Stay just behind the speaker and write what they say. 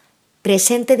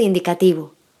Presente de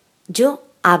indicativo. Yo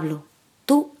hablo,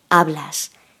 tú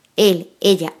hablas, él,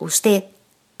 ella, usted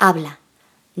habla,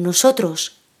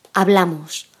 nosotros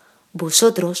hablamos,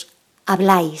 vosotros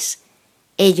habláis,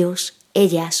 ellos,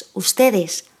 ellas,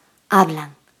 ustedes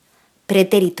hablan.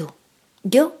 Pretérito.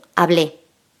 Yo hablé,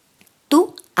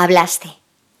 tú hablaste,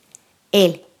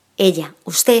 él, ella,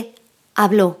 usted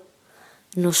habló,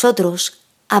 nosotros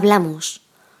hablamos,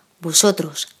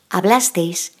 vosotros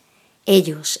hablasteis,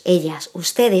 ellos, ellas,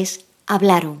 ustedes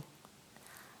hablaron.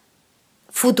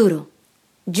 Futuro.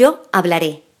 Yo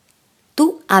hablaré,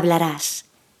 tú hablarás,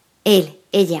 él,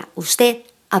 ella, usted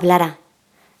hablará,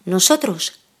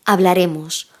 nosotros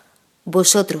hablaremos,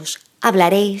 vosotros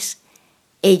hablaréis,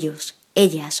 ellos,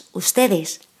 ellas,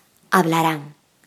 ustedes hablarán.